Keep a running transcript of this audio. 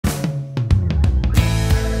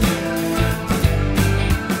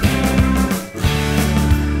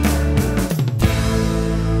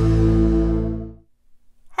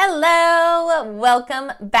Hello!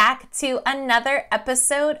 Welcome back to another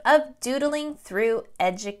episode of Doodling Through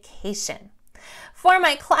Education. For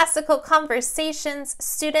my classical conversations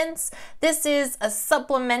students, this is a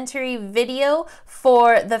supplementary video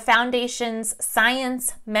for the Foundation's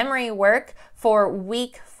science memory work for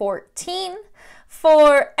week 14.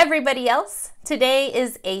 For everybody else, today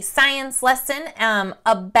is a science lesson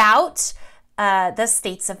about the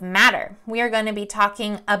states of matter. We are going to be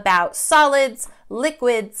talking about solids,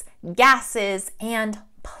 liquids, gases, and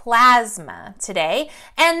plasma today.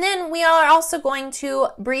 And then we are also going to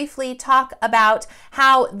briefly talk about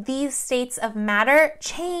how these states of matter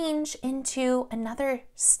change into another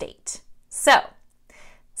state. So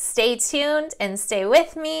stay tuned and stay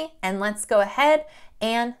with me, and let's go ahead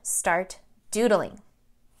and start doodling.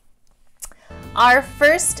 Our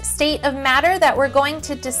first state of matter that we're going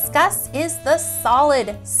to discuss is the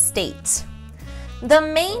solid state. The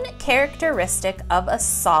main characteristic of a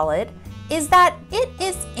solid is that it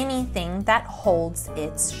is anything that holds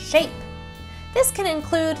its shape. This can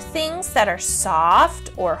include things that are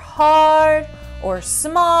soft or hard or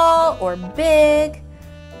small or big.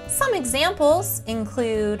 Some examples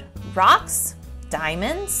include rocks,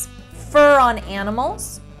 diamonds, fur on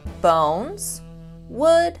animals, bones,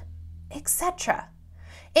 wood, etc.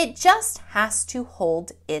 It just has to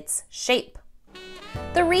hold its shape.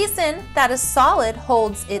 The reason that a solid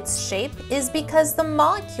holds its shape is because the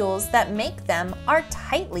molecules that make them are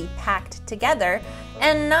tightly packed together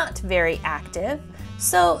and not very active,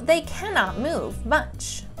 so they cannot move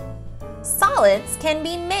much. Solids can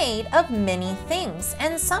be made of many things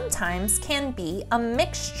and sometimes can be a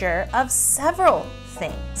mixture of several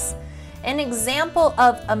things. An example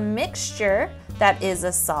of a mixture that is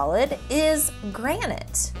a solid is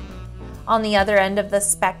granite. On the other end of the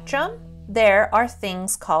spectrum, there are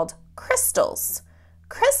things called crystals.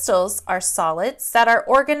 Crystals are solids that are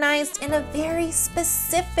organized in a very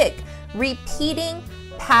specific repeating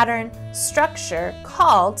pattern structure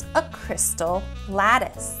called a crystal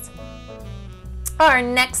lattice. Our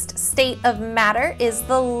next state of matter is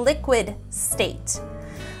the liquid state.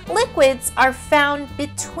 Liquids are found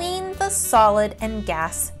between the solid and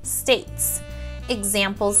gas states.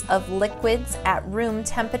 Examples of liquids at room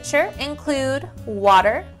temperature include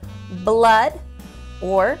water, blood,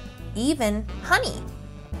 or even honey.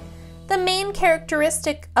 The main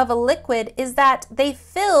characteristic of a liquid is that they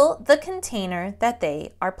fill the container that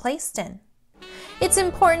they are placed in. It's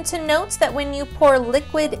important to note that when you pour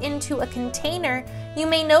liquid into a container, you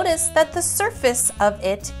may notice that the surface of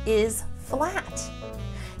it is flat.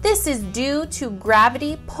 This is due to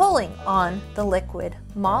gravity pulling on the liquid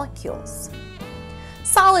molecules.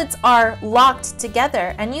 Solids are locked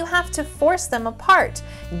together and you have to force them apart.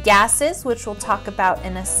 Gases, which we'll talk about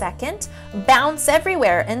in a second, bounce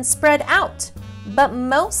everywhere and spread out. But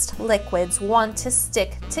most liquids want to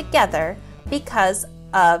stick together because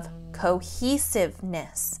of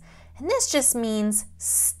cohesiveness. And this just means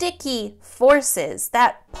sticky forces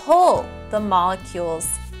that pull the molecules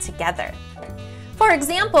together. For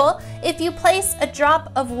example, if you place a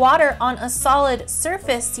drop of water on a solid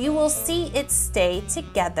surface, you will see it stay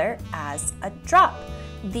together as a drop.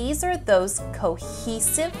 These are those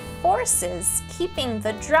cohesive forces keeping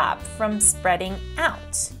the drop from spreading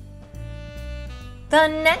out. The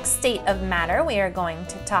next state of matter we are going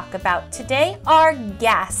to talk about today are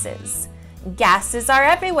gases. Gases are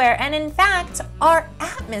everywhere, and in fact, our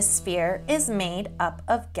atmosphere is made up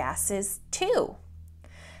of gases too.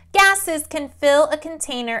 Gases can fill a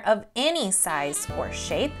container of any size or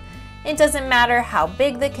shape. It doesn't matter how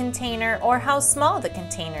big the container or how small the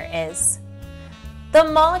container is. The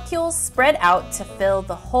molecules spread out to fill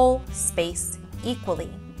the whole space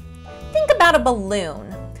equally. Think about a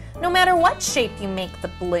balloon. No matter what shape you make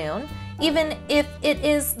the balloon, even if it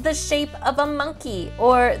is the shape of a monkey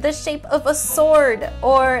or the shape of a sword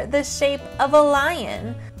or the shape of a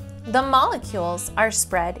lion, the molecules are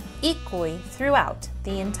spread equally throughout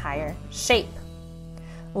the entire shape.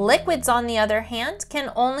 Liquids, on the other hand,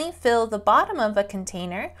 can only fill the bottom of a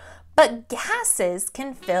container, but gases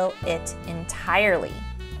can fill it entirely.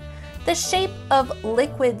 The shape of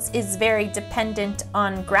liquids is very dependent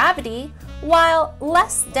on gravity, while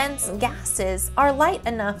less dense gases are light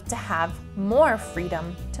enough to have more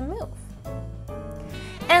freedom to move.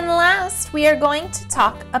 And last, we are going to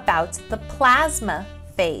talk about the plasma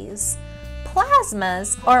phase.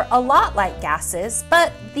 Plasmas are a lot like gases,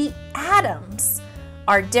 but the atoms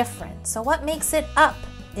are different. So what makes it up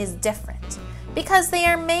is different because they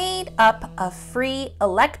are made up of free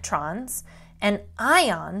electrons and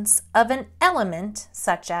ions of an element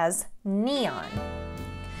such as neon.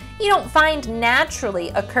 You don't find naturally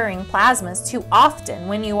occurring plasmas too often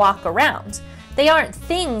when you walk around. They aren't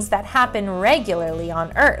things that happen regularly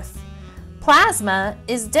on Earth. Plasma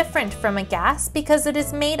is different from a gas because it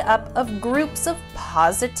is made up of groups of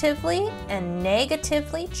positively and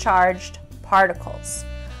negatively charged particles.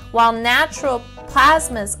 While natural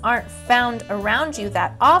plasmas aren't found around you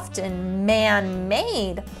that often,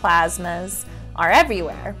 man-made plasmas are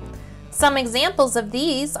everywhere. Some examples of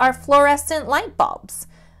these are fluorescent light bulbs.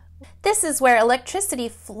 This is where electricity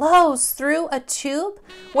flows through a tube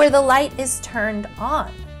where the light is turned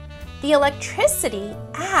on. The electricity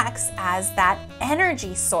acts as that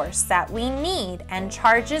energy source that we need and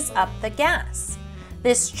charges up the gas.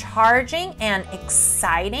 This charging and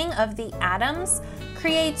exciting of the atoms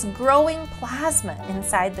creates growing plasma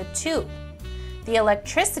inside the tube. The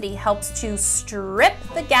electricity helps to strip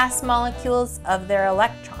the gas molecules of their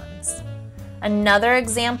electrons. Another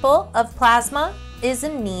example of plasma is a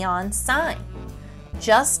neon sign.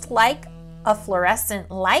 Just like a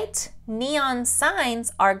fluorescent light, neon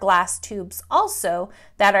signs are glass tubes also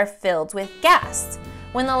that are filled with gas.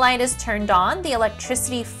 When the light is turned on, the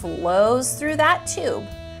electricity flows through that tube.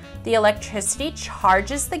 The electricity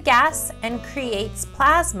charges the gas and creates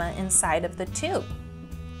plasma inside of the tube.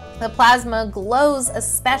 The plasma glows a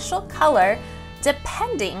special color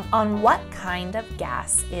depending on what kind of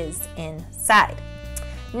gas is inside.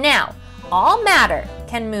 Now, all matter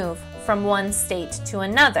can move from one state to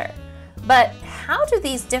another. But how do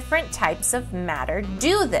these different types of matter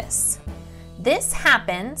do this? This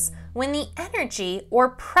happens when the energy or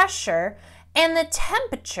pressure and the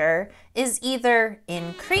temperature is either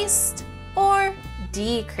increased or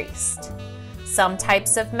decreased. Some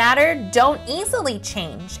types of matter don't easily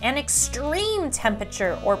change, and extreme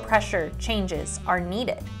temperature or pressure changes are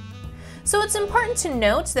needed. So it's important to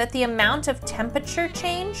note that the amount of temperature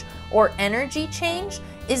change or energy change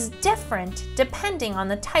is different depending on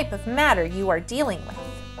the type of matter you are dealing with.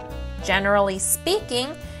 Generally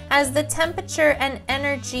speaking, as the temperature and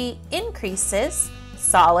energy increases,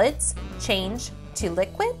 solids change to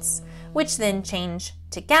liquids, which then change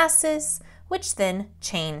to gases, which then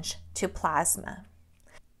change to plasma.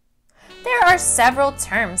 There are several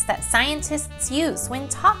terms that scientists use when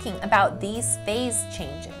talking about these phase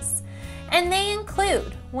changes, and they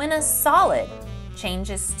include when a solid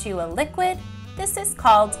changes to a liquid, this is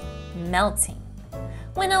called melting.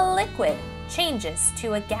 When a liquid changes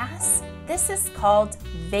to a gas, this is called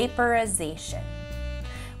vaporization.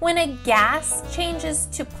 When a gas changes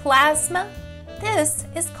to plasma, this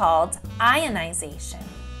is called ionization.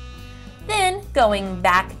 Then going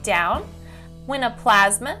back down, when a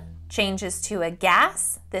plasma changes to a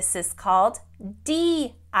gas, this is called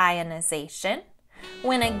deionization.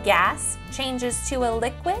 When a gas changes to a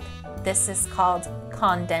liquid, this is called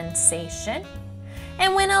condensation.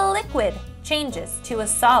 And when a liquid changes to a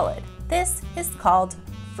solid, this is called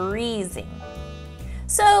freezing.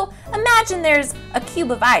 So imagine there's a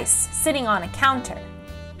cube of ice sitting on a counter.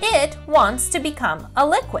 It wants to become a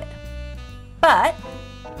liquid, but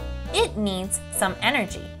it needs some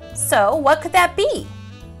energy. So what could that be?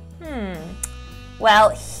 Well,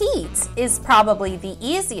 heat is probably the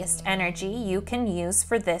easiest energy you can use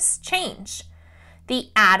for this change. The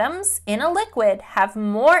atoms in a liquid have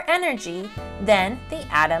more energy than the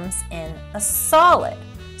atoms in a solid.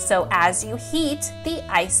 So as you heat the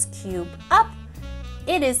ice cube up,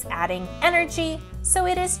 it is adding energy, so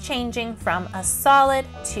it is changing from a solid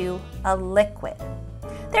to a liquid.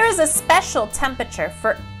 There is a special temperature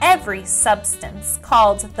for every substance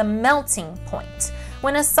called the melting point.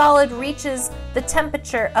 When a solid reaches the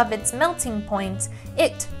temperature of its melting point,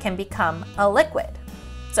 it can become a liquid.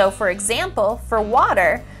 So for example, for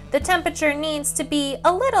water, the temperature needs to be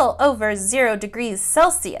a little over 0 degrees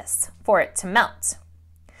Celsius for it to melt.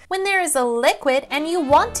 When there is a liquid and you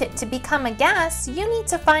want it to become a gas, you need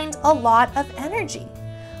to find a lot of energy.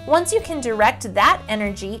 Once you can direct that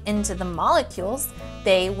energy into the molecules,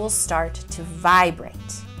 they will start to vibrate.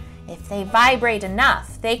 If they vibrate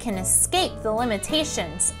enough, they can escape the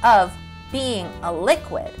limitations of being a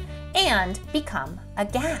liquid and become a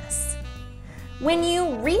gas. When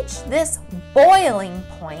you reach this boiling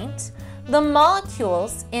point, the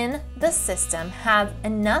molecules in the system have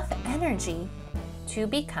enough energy to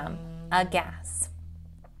become a gas.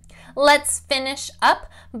 Let's finish up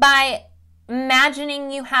by imagining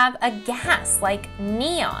you have a gas like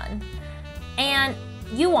neon and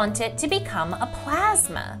you want it to become a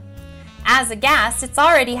plasma. As a gas, it's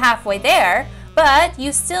already halfway there, but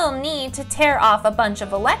you still need to tear off a bunch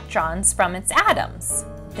of electrons from its atoms.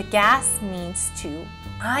 The gas needs to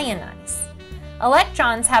ionize.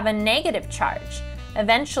 Electrons have a negative charge,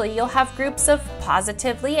 Eventually, you'll have groups of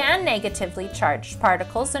positively and negatively charged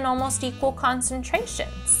particles in almost equal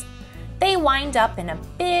concentrations. They wind up in a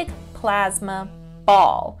big plasma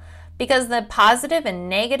ball. Because the positive and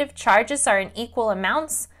negative charges are in equal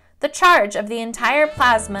amounts, the charge of the entire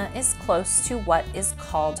plasma is close to what is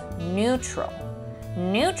called neutral.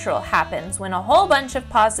 Neutral happens when a whole bunch of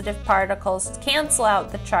positive particles cancel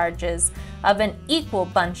out the charges of an equal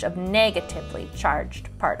bunch of negatively charged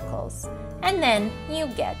particles. And then you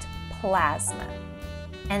get plasma.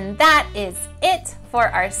 And that is it for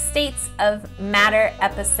our States of Matter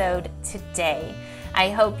episode today.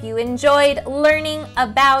 I hope you enjoyed learning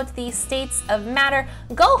about the states of matter.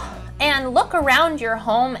 Go and look around your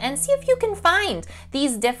home and see if you can find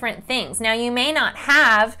these different things. Now, you may not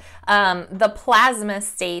have the plasma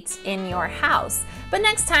state in your house, but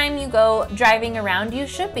next time you go driving around, you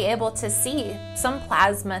should be able to see some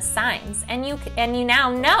plasma signs, and you now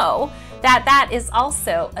know that that is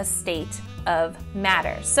also a state of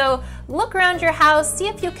matter. So look around your house, see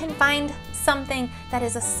if you can find something that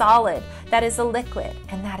is a solid, that is a liquid,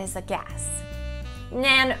 and that is a gas.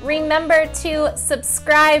 And remember to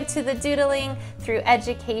subscribe to the Doodling Through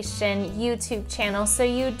Education YouTube channel so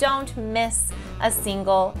you don't miss a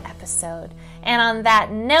single episode. And on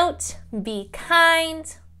that note, be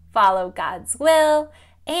kind, follow God's will,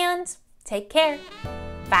 and take care.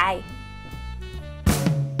 Bye.